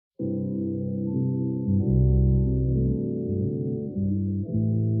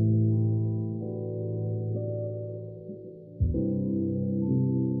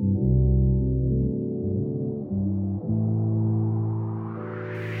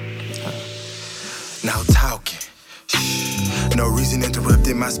Now talking. Shh. No reason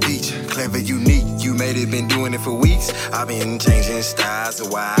interrupting my speech. Clever, unique, you made it, been doing it for weeks. I've been changing styles a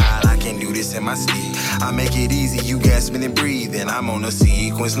while. I can do this in my sleep. I make it easy, you gasping and breathing. I'm on a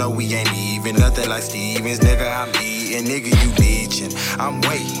sequence, no we ain't even. Nothing like Stevens, nigga, I'm eating. Nigga, you leeching. I'm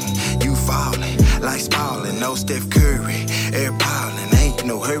waiting, you falling. Like Spalding, no Steph Curry. Air piling, ain't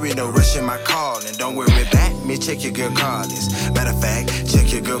no hurry, no rushing my calling. Don't worry about me, check your good callings. Matter of fact,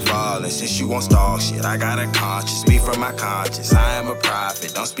 check your good falling. Since you won't stalk shit, I got a conscience. Speak from my conscience. I am a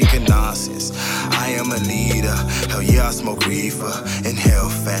prophet, don't speak of nonsense. I am a leader. Hell yeah, I smoke reefer. And hell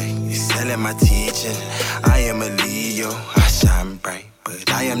fact, it's selling my teaching. I am a Leo, I shine bright.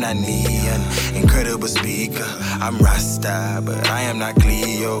 But I am not neon, incredible speaker. I'm Rasta, but I am not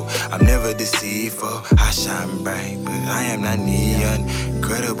Cleo. I'm never deceitful, I shine bright, but I am not neon,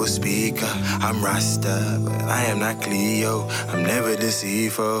 incredible speaker. I'm Rasta, but I am not Cleo. I'm never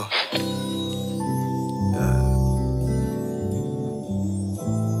deceitful.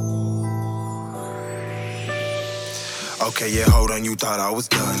 Okay, yeah, hold on, you thought I was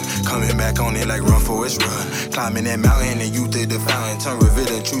done. Coming back on it like run for its run. Climbing that mountain and you through the fountain. Tongue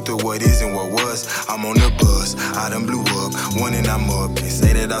revealing truth of what is and what was. I'm on the bus, I done blew up. One and I'm up, can't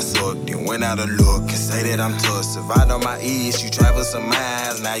say that I sucked. Then went out of luck, can't say that I'm tough. Survived on my east, you travel some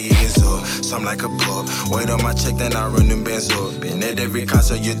miles, now you is up. So I'm like a pup, wait on my check, then I run them bands up. And at every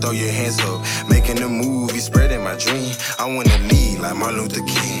concert you throw your hands up. Making a movie, spreading my dream. I wanna lead like Martin Luther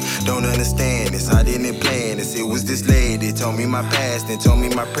King. Don't understand this, I didn't plan this. It was this lady, told me my past and told me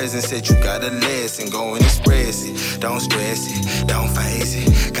my present. Said you got a lesson, go and express it. Don't stress it, don't face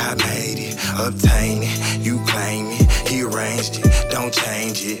it. God made it, obtain it. You claim it, he arranged it. Don't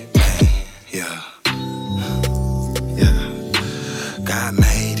change it, man, yeah. God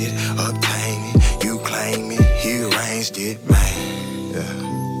made it, obtain it. You claim it, he arranged it, man,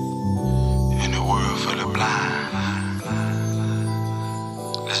 yeah. In a world full of blind,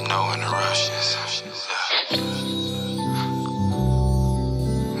 there's no interruptions, yeah.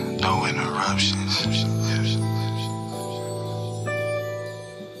 No interruptions.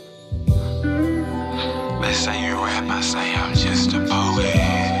 They say you rap, I say I'm just a poet.